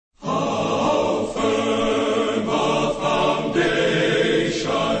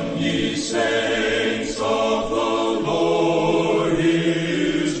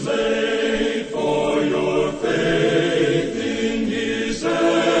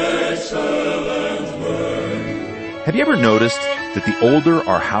Have you ever noticed that the older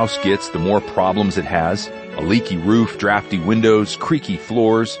our house gets, the more problems it has? A leaky roof, drafty windows, creaky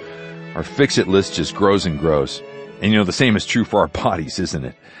floors. Our fix-it list just grows and grows. And the same is true for our bodies, isn't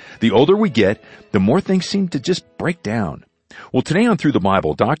it? The older we get, the more things seem to just break down. Well, today on Through the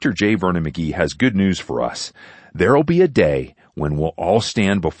Bible, Dr. J. Vernon McGee has good news for us. There'll be a day when we'll all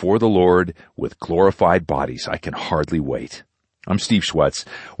stand before the Lord with glorified bodies. I can hardly wait. I'm Steve Schwetz.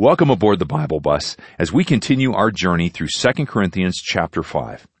 Welcome aboard the Bible Bus as we continue our journey through 2 Corinthians chapter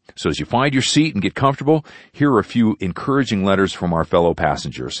 5. So as you find your seat and get comfortable, here are a few encouraging letters from our fellow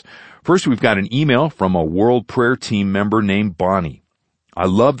passengers. First, we've got an email from a World Prayer Team member named Bonnie. I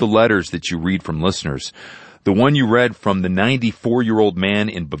love the letters that you read from listeners. The one you read from the 94-year-old man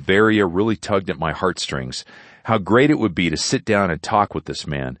in Bavaria really tugged at my heartstrings. How great it would be to sit down and talk with this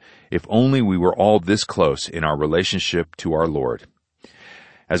man, if only we were all this close in our relationship to our Lord.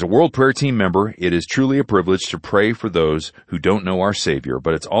 As a World Prayer Team member, it is truly a privilege to pray for those who don't know our Savior,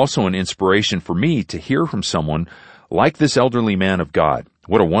 but it's also an inspiration for me to hear from someone like this elderly man of God.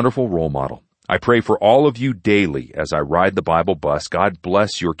 What a wonderful role model. I pray for all of you daily as I ride the Bible bus. God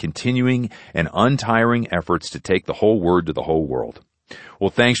bless your continuing and untiring efforts to take the whole Word to the whole world. Well,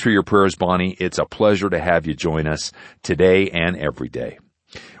 thanks for your prayers, Bonnie. It's a pleasure to have you join us today and every day.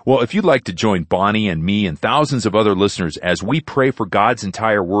 Well, if you'd like to join Bonnie and me and thousands of other listeners as we pray for God's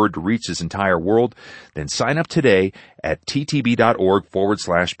entire Word to reach this entire world, then sign up today at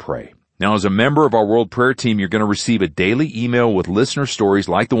ttb.org/pray. Now, as a member of our World Prayer Team, you're going to receive a daily email with listener stories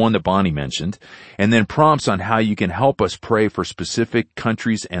like the one that Bonnie mentioned, and then prompts on how you can help us pray for specific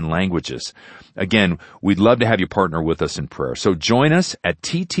countries and languages. Again, we'd love to have you partner with us in prayer. So join us at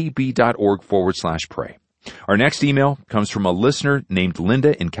ttb.org/pray. Our next email comes from a listener named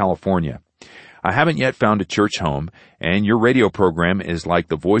Linda in California. I haven't yet found a church home, and your radio program is like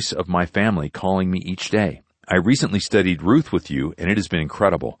the voice of my family calling me each day. I recently studied Ruth with you, and it has been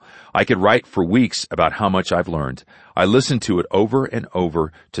incredible. I could write for weeks about how much I've learned. I listened to it over and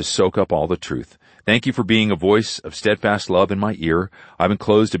over to soak up all the truth. Thank you for being a voice of steadfast love in my ear. I've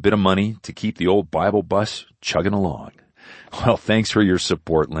enclosed a bit of money to keep the old Bible bus chugging along. Well, thanks for your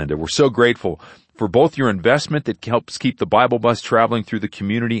support, Linda. We're so grateful for both your investment that helps keep the Bible bus traveling through the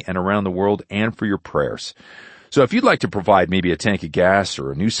community and around the world, and for your prayers. So if you'd like to provide maybe a tank of gas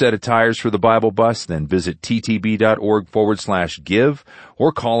or a new set of tires for the Bible bus, then visit ttb.org/give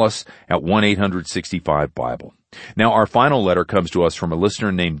or call us at 1-800-65-BIBLE. Now, our final letter comes to us from a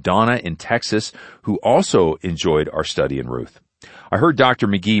listener named Donna in Texas who also enjoyed our study in Ruth. I heard Dr.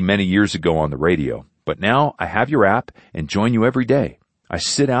 McGee many years ago on the radio, but now I have your app and join you every day. I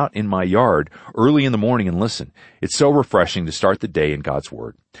sit out in my yard early in the morning and listen. It's so refreshing to start the day in God's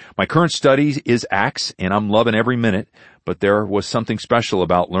Word. My current study is Acts, and I'm loving every minute, but there was something special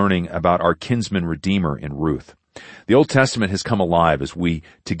about learning about our kinsman redeemer in Ruth. The Old Testament has come alive as we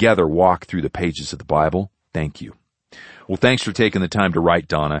together walk through the pages of the Bible. Thank you. Well, thanks for taking the time to write,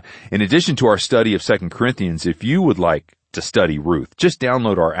 Donna. In addition to our study of 2 Corinthians, if you would like to study Ruth, just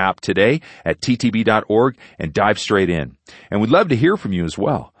download our app today at ttb.org and dive straight in. And we'd love to hear from you as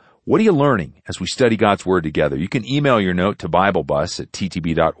well. What are you learning as we study God's Word together? You can email your note to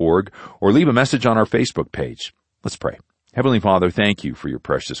BibleBus@ttb.org or leave a message on our Facebook page. Let's pray. Heavenly Father, thank you for your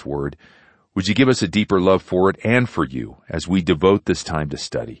precious Word. Would you give us a deeper love for it and for you as we devote this time to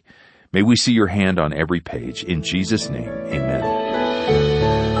study? May we see your hand on every page. In Jesus' name, amen.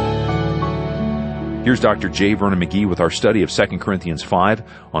 Here's Dr. J. Vernon McGee with our study of 2 Corinthians 5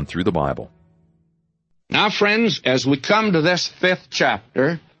 on Through the Bible. Now, friends, as we come to this 5th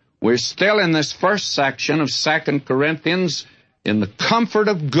chapter, we're still in this first section of 2 Corinthians in the comfort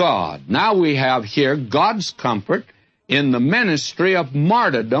of God. Now we have here God's comfort in the ministry of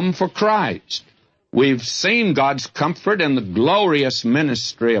martyrdom for Christ. We've seen God's comfort in the glorious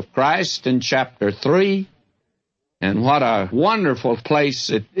ministry of Christ in chapter 3. And what a wonderful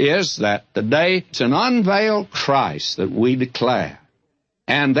place it is that today it's an unveiled Christ that we declare.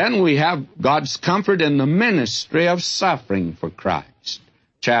 And then we have God's comfort in the ministry of suffering for Christ,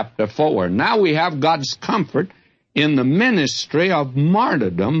 chapter 4. Now we have God's comfort in the ministry of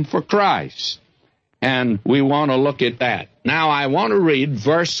martyrdom for Christ. And we want to look at that. Now I want to read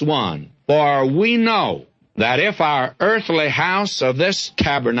verse 1. For we know that if our earthly house of this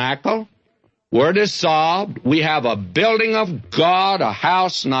tabernacle were dissolved, we have a building of God, a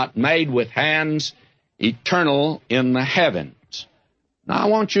house not made with hands, eternal in the heavens. Now, I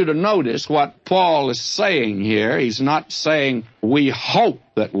want you to notice what Paul is saying here. He's not saying we hope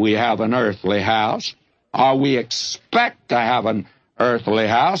that we have an earthly house, or we expect to have an earthly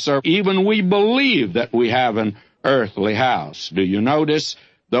house, or even we believe that we have an earthly house. Do you notice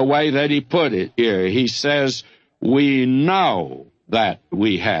the way that he put it here? He says, we know that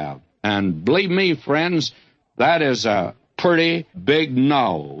we have. And believe me, friends, that is a pretty big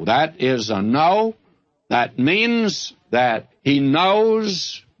no. That is a no. That means that he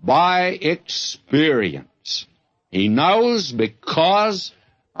knows by experience. He knows because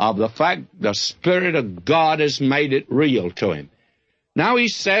of the fact the Spirit of God has made it real to him. Now he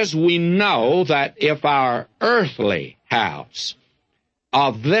says we know that if our earthly house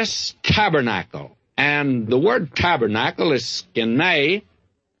of this tabernacle, and the word tabernacle is skene,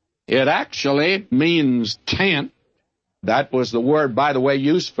 it actually means tent. That was the word, by the way,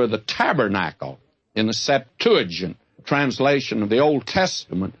 used for the tabernacle in the Septuagint translation of the Old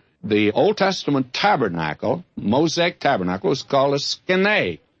Testament. The Old Testament tabernacle, Mosaic tabernacle, is called a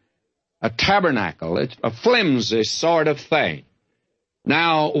skene, a tabernacle. It's a flimsy sort of thing.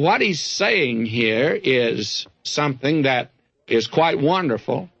 Now, what he's saying here is something that is quite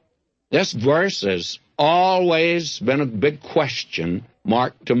wonderful. This verse has always been a big question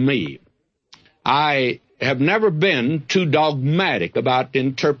mark to me. I have never been too dogmatic about the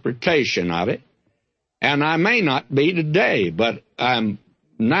interpretation of it, and I may not be today, but I'm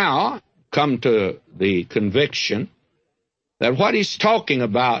now come to the conviction that what he's talking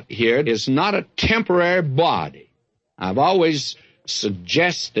about here is not a temporary body. I've always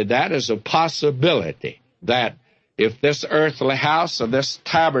suggested that as a possibility, that if this earthly house of this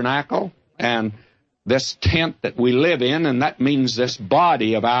tabernacle and this tent that we live in, and that means this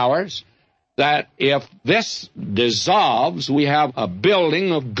body of ours, that if this dissolves, we have a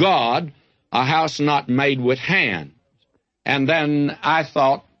building of God, a house not made with hands. And then I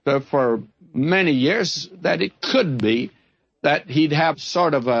thought for many years that it could be that he'd have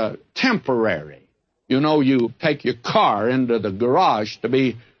sort of a temporary. You know, you take your car into the garage to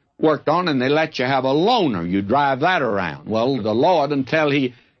be worked on, and they let you have a loaner. You drive that around. Well, the Lord, until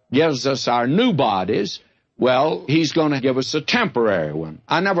he gives us our new bodies, well, he's going to give us a temporary one.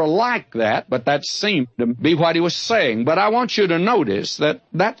 I never liked that, but that seemed to be what he was saying. But I want you to notice that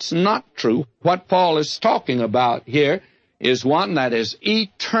that's not true. What Paul is talking about here is one that is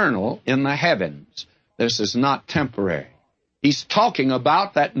eternal in the heavens. This is not temporary. He's talking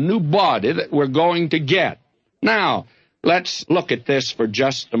about that new body that we're going to get. Now, let's look at this for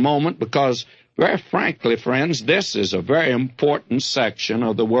just a moment, because, very frankly, friends, this is a very important section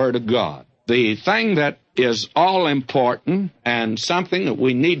of the Word of God. The thing that is all important and something that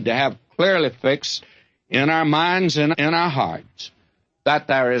we need to have clearly fixed in our minds and in our hearts, that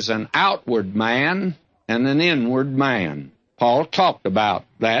there is an outward man and an inward man. Paul talked about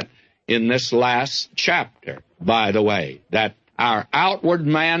that in this last chapter, by the way, that our outward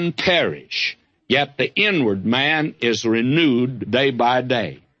man perish, yet the inward man is renewed day by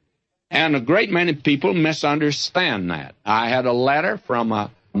day. And a great many people misunderstand that. I had a letter from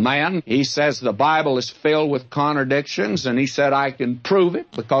a man. He says the Bible is filled with contradictions, and he said I can prove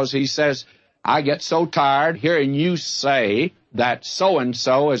it, because he says, I get so tired hearing you say that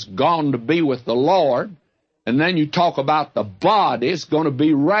so-and-so has gone to be with the Lord, and then you talk about the body is going to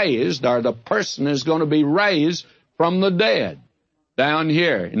be raised, or the person is going to be raised from the dead down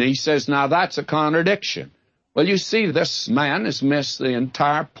here. And he says, now that's a contradiction. Well, you see, this man has missed the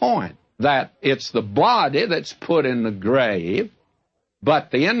entire point, that it's the body that's put in the grave,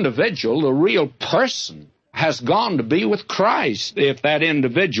 but the individual, the real person, has gone to be with Christ if that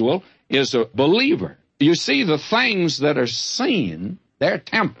individual is a believer. You see, the things that are seen, they're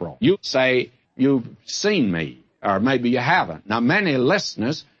temporal. You say, you've seen me, or maybe you haven't. Now, many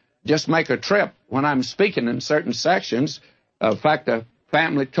listeners just make a trip when I'm speaking in certain sections. In fact, a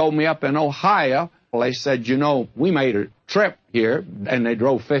family told me up in Ohio, they said, you know, we made a trip here, and they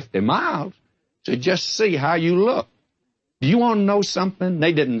drove 50 miles to just see how you look. Do you want to know something?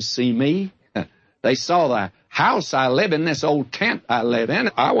 They didn't see me. They saw the house I live in, this old tent I live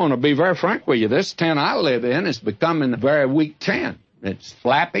in. I want to be very frank with you. This tent I live in is becoming a very weak tent. It's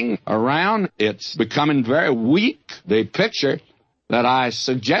flapping around. It's becoming very weak. The picture that I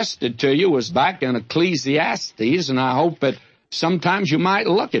suggested to you was back in Ecclesiastes, and I hope that sometimes you might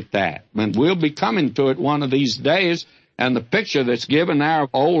look at that. And we'll be coming to it one of these days, and the picture that's given there of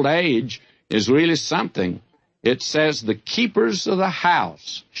old age is really something. It says, the keepers of the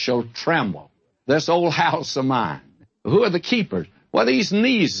house shall tremble. This old house of mine. Who are the keepers? Well, these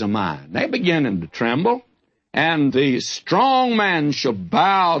knees of mine. They're beginning to tremble. And the strong men shall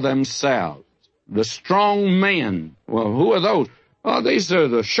bow themselves. The strong men. Well, who are those? Oh, these are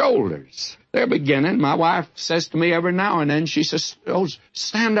the shoulders. They're beginning. My wife says to me every now and then, she says, oh,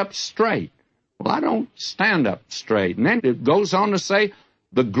 stand up straight. Well, I don't stand up straight. And then it goes on to say,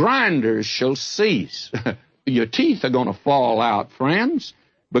 the grinders shall cease. Your teeth are going to fall out, friends,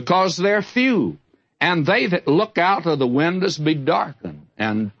 because they're few. and they that look out of the windows be darkened.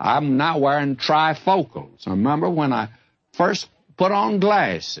 And I'm now wearing trifocals. I remember when I first put on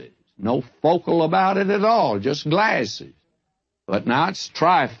glasses. No focal about it at all, just glasses. But now it's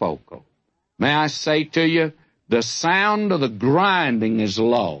trifocal. May I say to you, the sound of the grinding is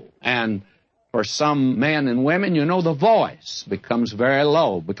low. And for some men and women, you know, the voice becomes very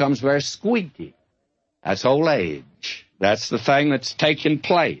low, becomes very squeaky. That's old age. That's the thing that's taking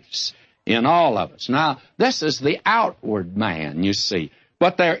place in all of us. Now, this is the outward man, you see.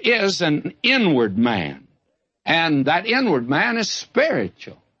 But there is an inward man. And that inward man is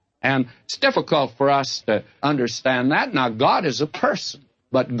spiritual. And it's difficult for us to understand that. Now, God is a person,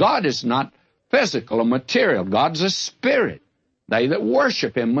 but God is not physical or material. God's a spirit. They that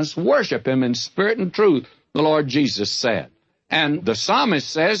worship Him must worship Him in spirit and truth, the Lord Jesus said. And the psalmist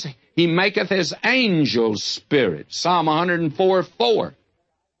says, He maketh His angels spirit, Psalm 104:4.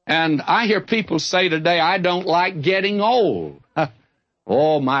 And I hear people say today, I don't like getting old.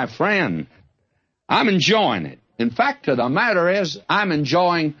 Oh, my friend, I'm enjoying it. In fact, the matter is, I'm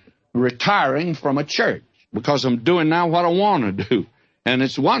enjoying retiring from a church because I'm doing now what I want to do. And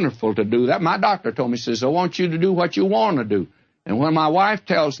it's wonderful to do that. My doctor told me, says, I want you to do what you want to do. And when my wife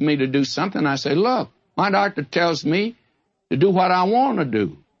tells me to do something, I say, look, my doctor tells me to do what I want to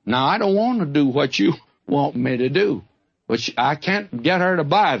do. Now, I don't want to do what you want me to do. But I can't get her to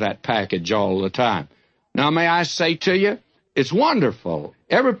buy that package all the time. Now, may I say to you, it's wonderful.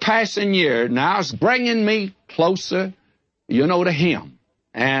 Every passing year now is bringing me closer, you know, to Him.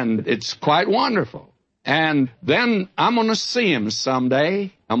 And it's quite wonderful. And then I'm going to see Him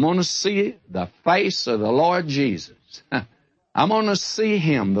someday. I'm going to see the face of the Lord Jesus. I'm going to see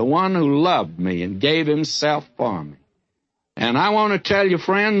Him, the one who loved me and gave Himself for me. And I want to tell you,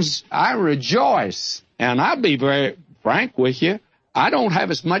 friends, I rejoice. And I'll be very frank with you. I don't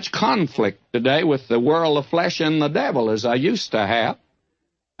have as much conflict today with the world of flesh and the devil as I used to have.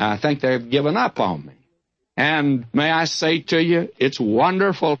 I think they've given up on me. And may I say to you, it's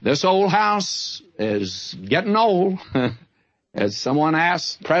wonderful. This old house is getting old. As someone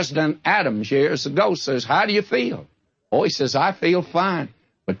asked President Adams years ago, says, how do you feel? Oh, he says, I feel fine.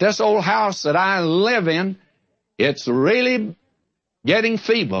 But this old house that I live in, it's really getting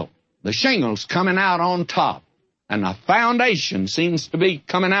feeble. The shingle's coming out on top, and the foundation seems to be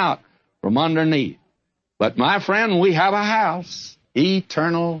coming out from underneath. But my friend, we have a house,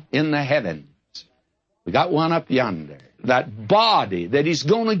 eternal in the heavens. We got one up yonder. That body that He's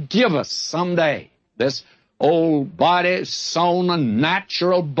going to give us someday. This old body, sown a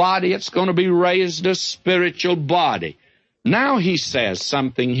natural body. It's going to be raised a spiritual body. Now He says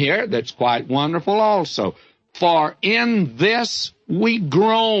something here that's quite wonderful also. For in this we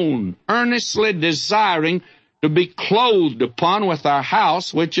groan, earnestly desiring to be clothed upon with our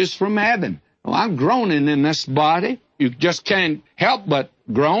house, which is from heaven. Well, I'm groaning in this body. You just can't help but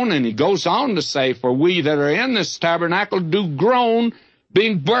groan. And he goes on to say, for we that are in this tabernacle do groan,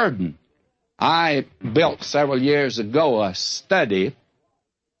 being burdened. I built several years ago a study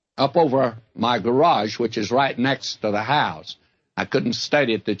up over my garage, which is right next to the house. I couldn't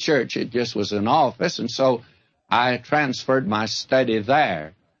study at the church. It just was an office. And so I transferred my study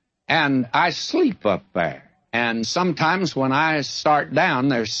there. And I sleep up there. And sometimes when I start down,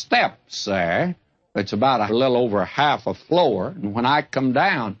 there's steps there. It's about a little over half a floor. And when I come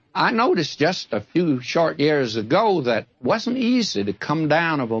down, I noticed just a few short years ago that it wasn't easy to come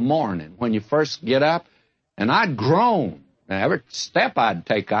down of a morning when you first get up. And I'd groan. Every step I'd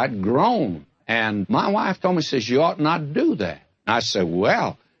take, I'd groan. And my wife told me, says, you ought not do that. And I said,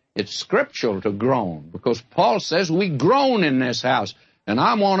 well, it's scriptural to groan because Paul says we groan in this house. And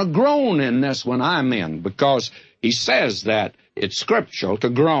I want to groan in this when I'm in because he says that it's scriptural to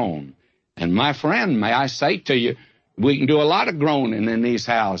groan. And my friend, may I say to you, we can do a lot of groaning in these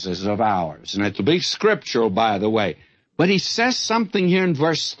houses of ours. And it'll be scriptural, by the way. But he says something here in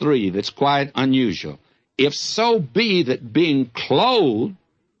verse 3 that's quite unusual. If so be that being clothed,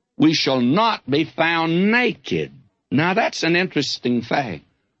 we shall not be found naked. Now that's an interesting thing.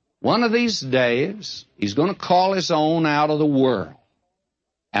 One of these days, He's going to call His own out of the world.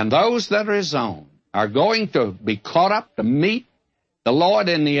 And those that are His own are going to be caught up to meet the Lord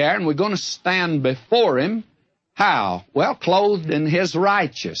in the air, and we're going to stand before Him. How? Well, clothed in His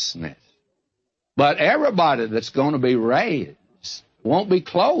righteousness. But everybody that's going to be raised won't be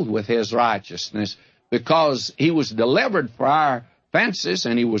clothed with His righteousness because He was delivered for our offenses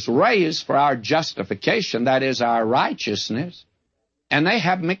and He was raised for our justification, that is our righteousness. And they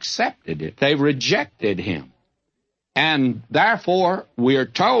haven't accepted it. They've rejected Him. And therefore, we are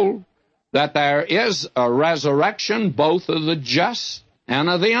told that there is a resurrection both of the just and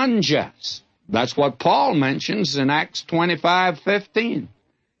of the unjust. That's what Paul mentions in Acts 25:15.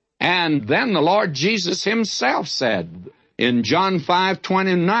 And then the Lord Jesus himself said in John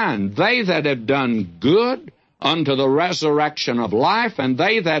 5:29, they that have done good unto the resurrection of life, and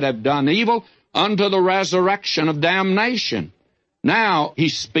they that have done evil unto the resurrection of damnation. Now, he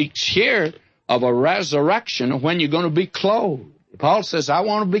speaks here of a resurrection of when you're going to be clothed. Paul says, I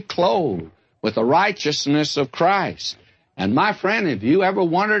want to be clothed with the righteousness of Christ. And my friend, have you ever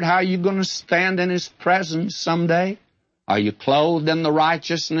wondered how you're going to stand in his presence someday? Are you clothed in the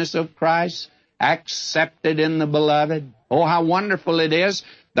righteousness of Christ, accepted in the beloved? Oh, how wonderful it is.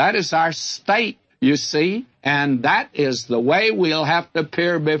 That is our state, you see, and that is the way we'll have to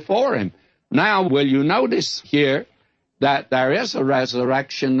appear before him. Now, will you notice here that there is a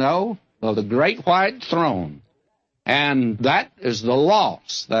resurrection, though, of the great white throne, and that is the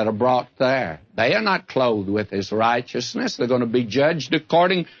lost that are brought there. They are not clothed with his righteousness. They're going to be judged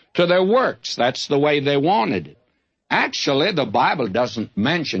according to their works. That's the way they wanted it. Actually, the Bible doesn't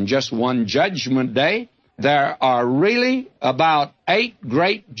mention just one judgment day. There are really about 8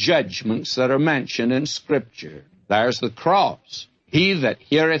 great judgments that are mentioned in Scripture. There's the cross. He that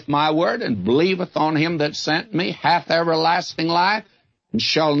heareth my word and believeth on him that sent me hath everlasting life, and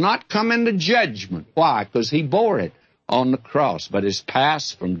shall not come into judgment. Why? Because he bore it on the cross, but is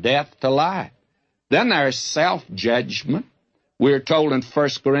passed from death to life. Then there's self-judgment. We're told in 1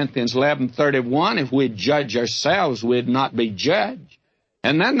 Corinthians 11:31, if we'd judge ourselves, we'd not be judged.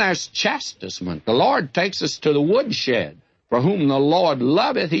 And then there's chastisement. The Lord takes us to the woodshed. For whom the Lord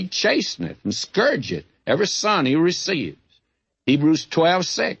loveth, he chasteneth and scourgeth every son he receives. Hebrews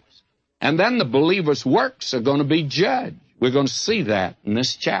 12:6. And then the believer's works are going to be judged. We're going to see that in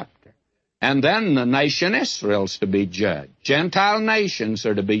this chapter. And then the nation Israel's to be judged. Gentile nations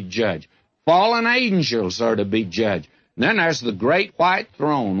are to be judged. Fallen angels are to be judged. And then there's the great white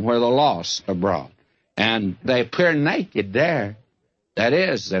throne where the lost are brought. And they appear naked there. That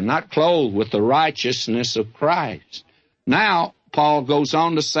is, they're not clothed with the righteousness of Christ. Now, Paul goes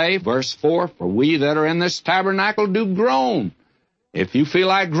on to say, verse 4, for we that are in this tabernacle do groan. If you feel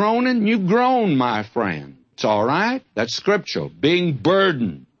like groaning, you groan, my friend. It's all right. That's scriptural. Being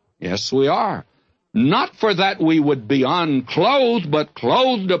burdened. Yes, we are. Not for that we would be unclothed, but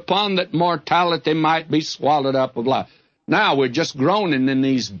clothed upon that mortality might be swallowed up of life. Now, we're just groaning in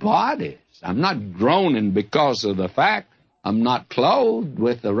these bodies. I'm not groaning because of the fact I'm not clothed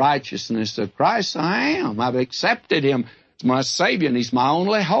with the righteousness of Christ. I am. I've accepted him as my Savior, and he's my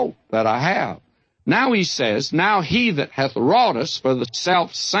only hope that I have. Now he says, now he that hath wrought us for the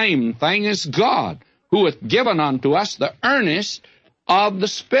self-same thing is God, who hath given unto us the earnest of the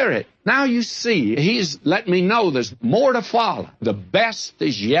Spirit. Now you see, he's let me know there's more to follow. The best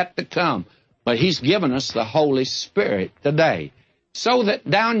is yet to come. But he's given us the Holy Spirit today. So that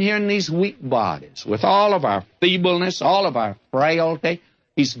down here in these weak bodies, with all of our feebleness, all of our frailty,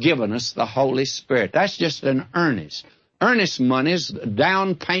 he's given us the Holy Spirit. That's just an earnest. Earnest money is a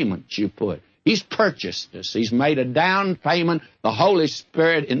down payment you put. He's purchased us. He's made a down payment. The Holy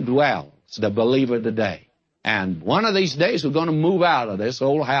Spirit indwells the believer today. And one of these days we're going to move out of this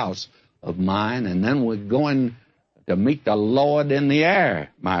old house of mine, and then we're going to meet the Lord in the air,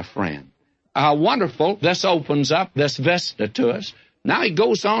 my friend. How wonderful this opens up, this vista to us. Now he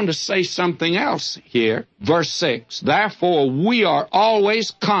goes on to say something else here. Verse 6, therefore we are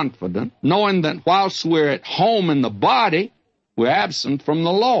always confident, knowing that whilst we're at home in the body, we're absent from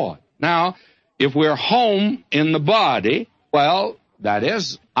the Lord. Now, if we're home in the body, well, that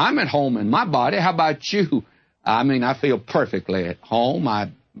is, I'm at home in my body. How about you? I mean, I feel perfectly at home.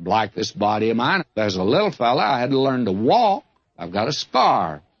 I like this body of mine. As a little fella, I had to learn to walk. I've got a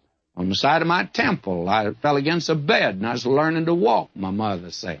scar on the side of my temple. I fell against a bed, and I was learning to walk, my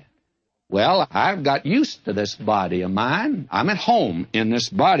mother said. Well, I've got used to this body of mine. I'm at home in this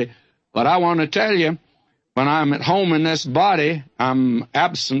body. But I want to tell you, when I'm at home in this body, I'm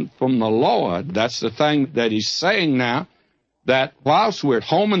absent from the Lord. That's the thing that he's saying now, that whilst we're at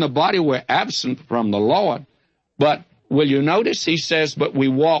home in the body, we're absent from the Lord. But will you notice, he says, but we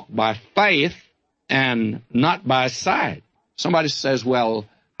walk by faith and not by sight. Somebody says, well,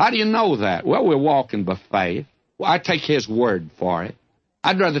 how do you know that? Well, we're walking by faith. Well, I take his word for it.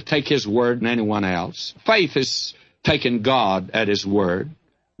 I'd rather take his word than anyone else. Faith is taking God at his word.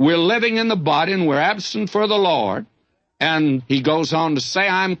 We're living in the body and we're absent for the Lord. And he goes on to say,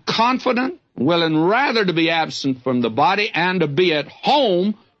 I'm confident, willing rather to be absent from the body and to be at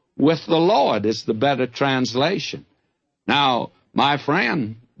home with the Lord is the better translation. Now, my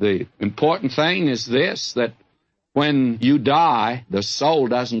friend, the important thing is this, that when you die, the soul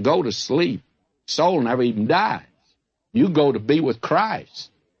doesn't go to sleep. The soul never even dies. You go to be with Christ.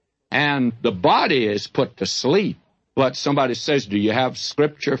 and the body is put to sleep. But somebody says, do you have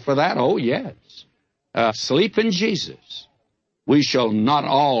scripture for that? Oh, yes. Sleep in Jesus. We shall not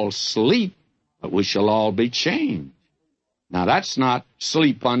all sleep, but we shall all be changed. Now, that's not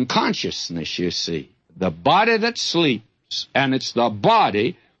sleep unconsciousness, you see. The body that sleeps, and it's the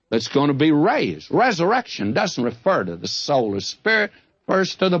body that's going to be raised. Resurrection doesn't refer to the soul or spirit,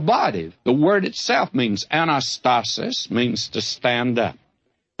 refers to the body. The word itself means anastasis, means to stand up.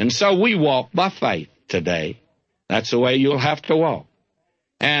 And so we walk by faith today. That's the way you'll have to walk.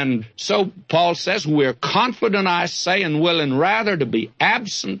 And so Paul says, we're confident, I say, and willing rather to be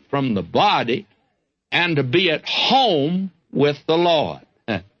absent from the body and to be at home with the Lord.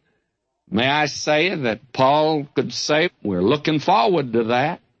 May I say that Paul could say, we're looking forward to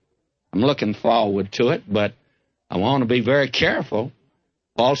that. I'm looking forward to it, but I want to be very careful.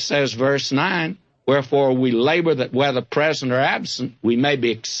 Paul says, verse 9, wherefore we labor that whether present or absent, we may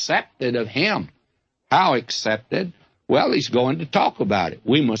be accepted of him. How accepted? Well, he's going to talk about it.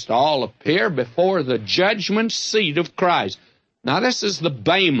 We must all appear before the judgment seat of Christ. Now, this is the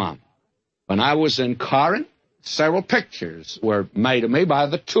Bema. When I was in Corinth, several pictures were made of me by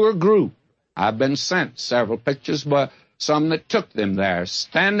the tour group. I've been sent several pictures by some that took them there,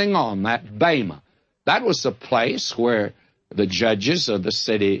 standing on that Bema. That was the place where the judges of the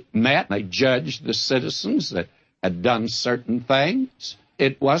city met. They judged the citizens that had done certain things.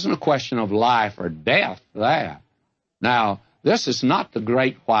 It wasn't a question of life or death there. Now, this is not the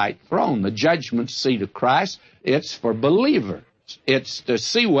great white throne, the judgment seat of Christ. It's for believers. It's to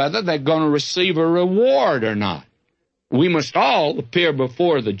see whether they're going to receive a reward or not. We must all appear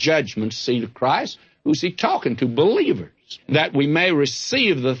before the judgment seat of Christ. Who's he talking to? Believers. That we may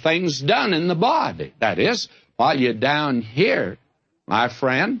receive the things done in the body. That is, while you're down here, my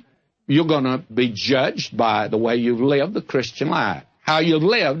friend, you're going to be judged by the way you've lived the Christian life. How you've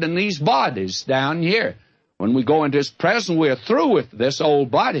lived in these bodies down here. When we go into His presence, we're through with this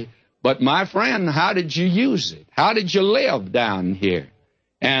old body. But, my friend, how did you use it? How did you live down here?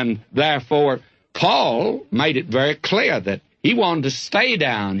 And, therefore, Paul made it very clear that he wanted to stay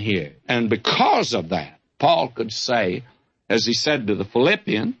down here. And because of that, Paul could say, as he said to the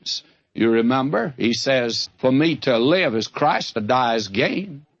Philippians, you remember, he says, for me to live is Christ, to die is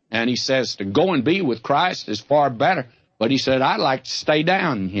gain. And he says, to go and be with Christ is far better. But he said, I'd like to stay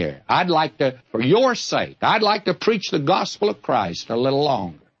down here. I'd like to, for your sake, I'd like to preach the gospel of Christ a little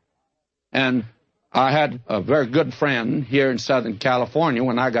longer. And I had a very good friend here in Southern California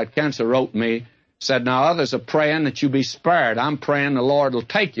when I got cancer, wrote me, said, now others are praying that you be spared. I'm praying the Lord will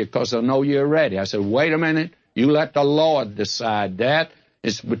take you because I know you're ready. I said, wait a minute. You let the Lord decide that.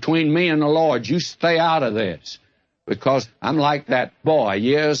 It's between me and the Lord. You stay out of this. Because I'm like that boy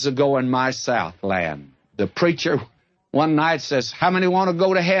years ago in my Southland. The preacher one night says, how many want to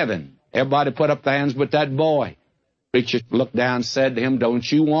go to heaven? Everybody put up their hands but that boy. Preacher looked down and said to him, don't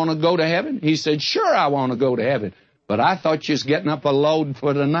you want to go to heaven? He said, sure, I want to go to heaven. But I thought you was getting up a load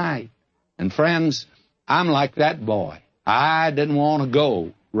for tonight. And friends, I'm like that boy. I didn't want to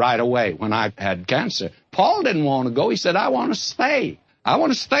go right away when I had cancer. Paul didn't want to go. He said, I want to stay. I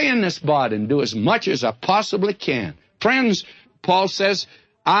want to stay in this body and do as much as I possibly can. Friends, Paul says,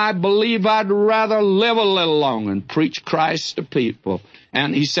 I believe I'd rather live a little longer and preach Christ to people.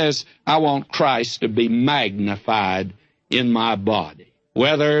 And he says, I want Christ to be magnified in my body.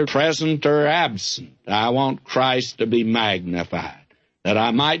 Whether present or absent, I want Christ to be magnified. That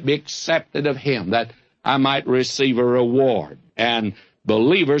I might be accepted of Him, that I might receive a reward. And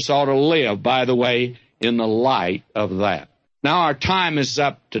believers ought to live, by the way, in the light of that. Now, our time is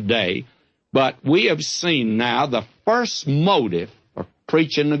up today, but we have seen now the first motive for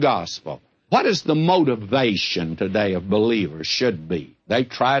preaching the gospel. What is the motivation today of believers should be? They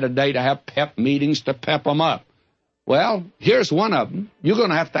try today to have pep meetings to pep them up. Well, here's one of them. You're going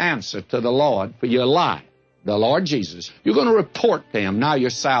to have to answer to the Lord for your life, the Lord Jesus. You're going to report to Him. Now, your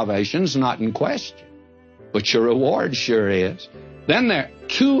salvation's not in question, but your reward sure is. Then there are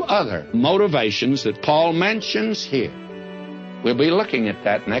two other motivations that Paul mentions here. We'll be looking at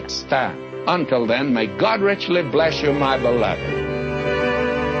that next time. Until then, may God richly bless you, my beloved.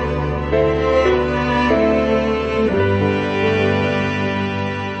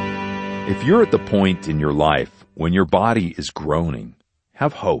 If you're at the point in your life when your body is groaning,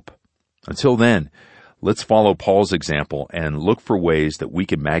 have hope. Until then, let's follow Paul's example and look for ways that we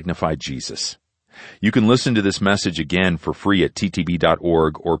can magnify Jesus. You can listen to this message again for free at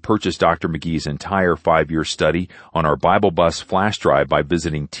ttb.org or purchase Dr. McGee's entire 5-year study on our Bible Bus flash drive by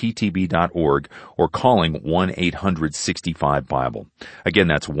visiting ttb.org or calling 1-800-65-BIBLE. Again,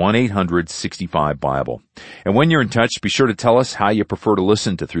 that's 1-800-65-BIBLE. And when you're in touch, be sure to tell us how you prefer to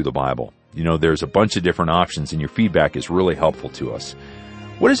listen to Through the Bible. You know, there's a bunch of different options, and your feedback is really helpful to us.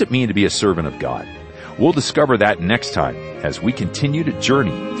 What does it mean to be a servant of God? We'll discover that next time as we continue to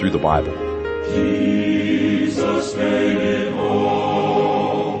journey through the Bible. Jesus made it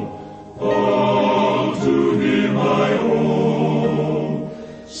all to Him I owe.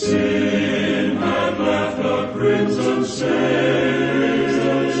 Sin had left a crimson stain,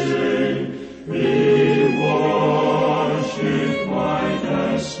 He washed it white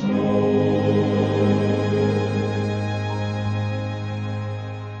as snow.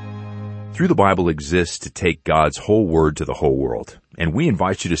 Through the Bible exists to take God's whole word to the whole world, and we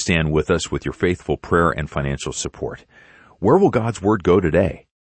invite you to stand with us with your faithful prayer and financial support. Where will God's word go today?